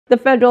The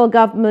federal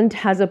government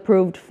has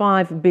approved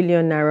 5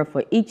 billion naira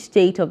for each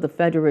state of the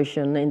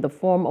federation in the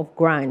form of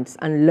grants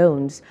and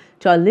loans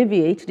to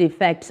alleviate the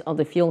effects of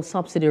the fuel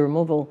subsidy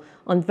removal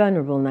on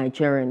vulnerable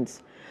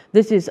Nigerians.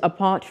 This is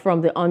apart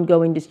from the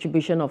ongoing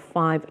distribution of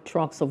 5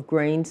 trucks of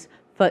grains,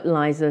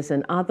 fertilizers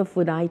and other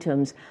food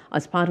items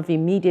as part of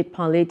immediate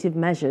palliative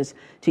measures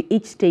to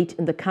each state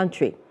in the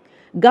country.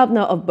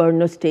 Governor of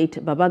Borno State,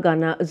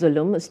 Babagana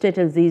Zulum,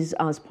 stated this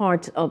as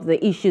part of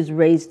the issues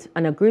raised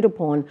and agreed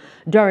upon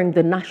during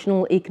the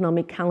National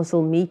Economic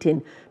Council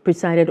meeting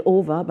presided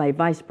over by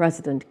Vice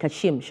President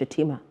Kashim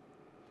Shettima.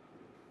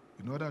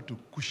 In order to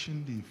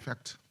cushion the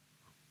effect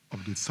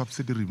of the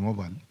subsidy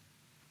removal,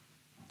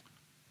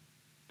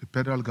 the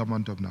federal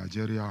government of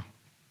Nigeria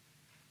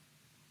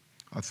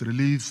has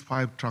released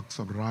 5 trucks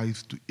of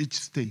rice to each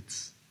state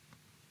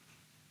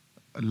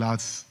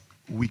last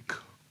week.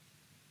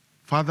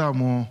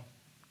 Furthermore,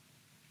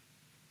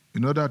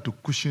 in order to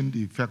cushion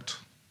the effect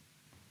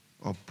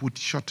of food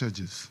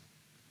shortages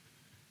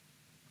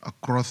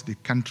across the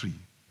country,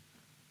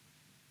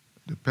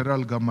 the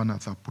federal government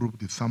has approved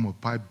the sum of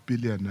 5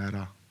 billion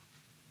naira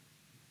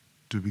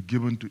to be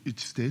given to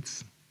each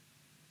state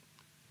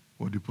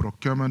for the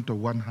procurement of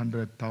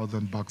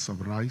 100,000 bags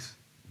of rice,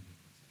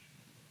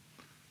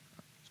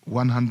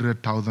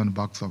 100,000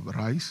 bags of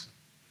rice,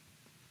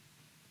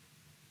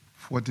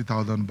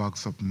 40,000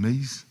 bags of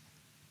maize,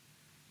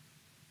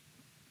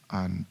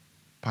 and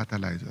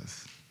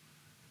fertilizers.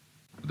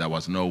 There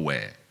was no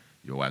way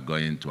you were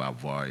going to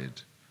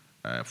avoid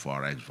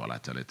forex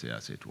volatility,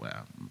 as it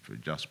were. If you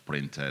just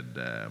printed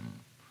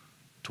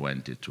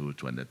 22,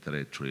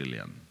 23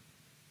 trillion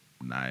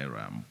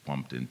naira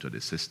pumped into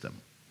the system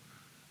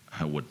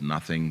with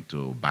nothing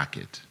to back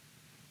it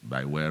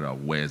by way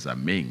of ways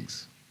and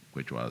means,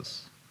 which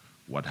was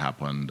what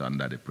happened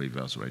under the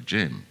previous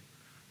regime.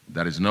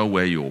 There is no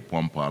way you will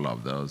pump all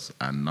of those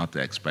and not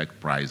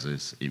expect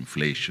prices,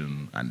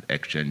 inflation, and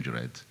exchange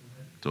rate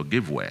to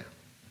give way.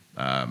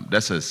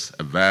 This is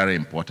a very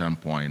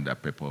important point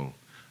that people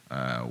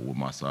we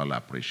must all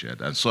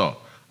appreciate. And so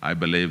I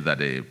believe that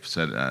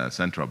the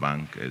central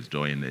bank is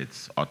doing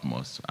its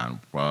utmost and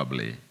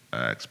probably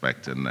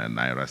expecting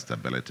naira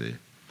stability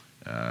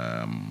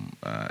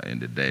in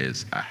the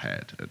days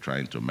ahead,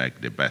 trying to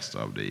make the best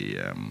of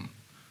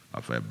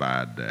a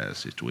bad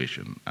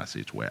situation, as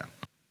it were.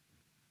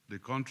 The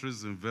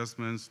country's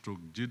investments to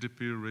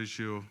GDP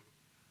ratio,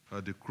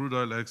 the crude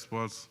oil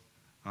exports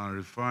and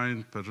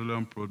refined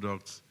petroleum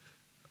products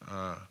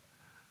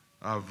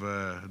have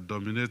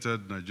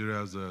dominated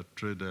Nigeria's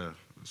trade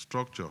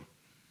structure.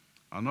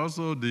 And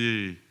also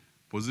the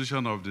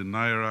position of the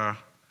naira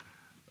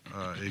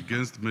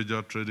against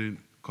major trading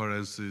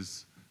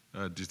currencies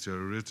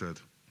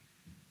deteriorated.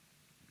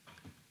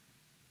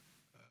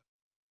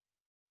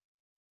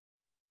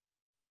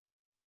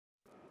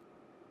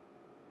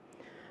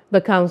 The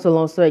council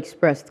also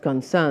expressed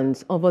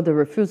concerns over the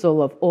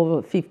refusal of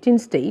over 15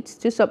 states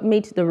to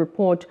submit the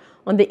report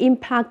on the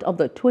impact of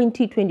the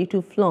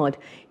 2022 flood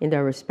in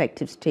their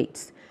respective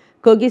states.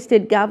 Kogi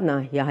State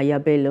Governor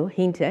Yahaya Bello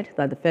hinted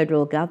that the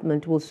federal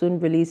government will soon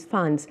release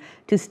funds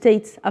to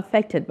states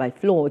affected by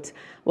floods,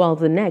 while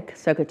the NEC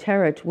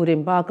Secretariat would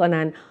embark on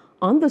an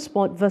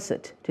on-the-spot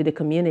visit to the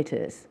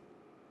communities.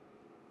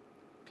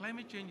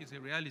 Climate change is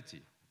a reality.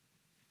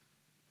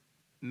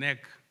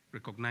 NEC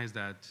recognized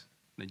that.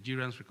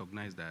 Nigerians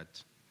recognize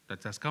that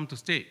has come to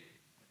stay.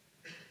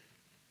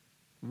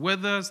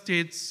 What are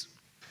states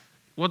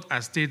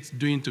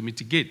doing to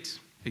mitigate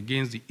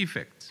against the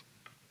effect?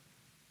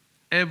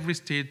 Every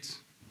state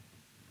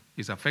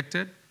is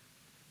affected.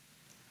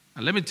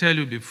 And let me tell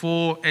you,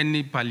 before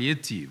any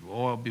palliative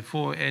or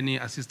before any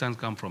assistance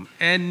comes from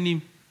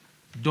any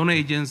donor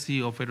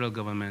agency or federal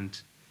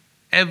government,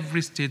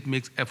 every state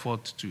makes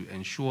effort to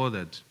ensure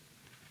that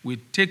we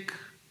take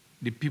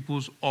the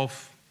peoples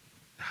off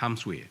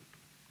harm's way.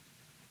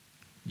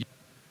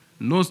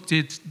 No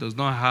state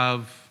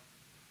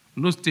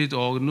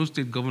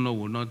governor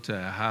will not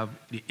have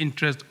the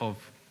interest of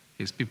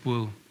his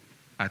people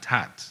at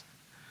heart.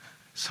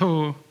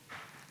 So,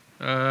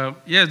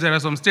 yes, there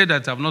are some states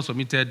that have not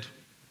submitted,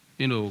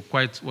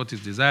 quite what is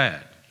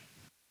desired.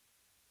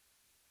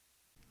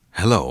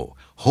 Hello,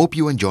 hope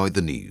you enjoyed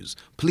the news.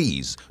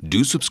 Please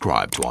do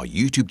subscribe to our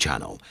YouTube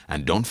channel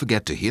and don't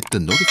forget to hit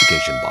the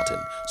notification button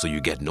so you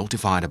get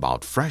notified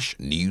about fresh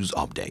news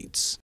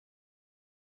updates.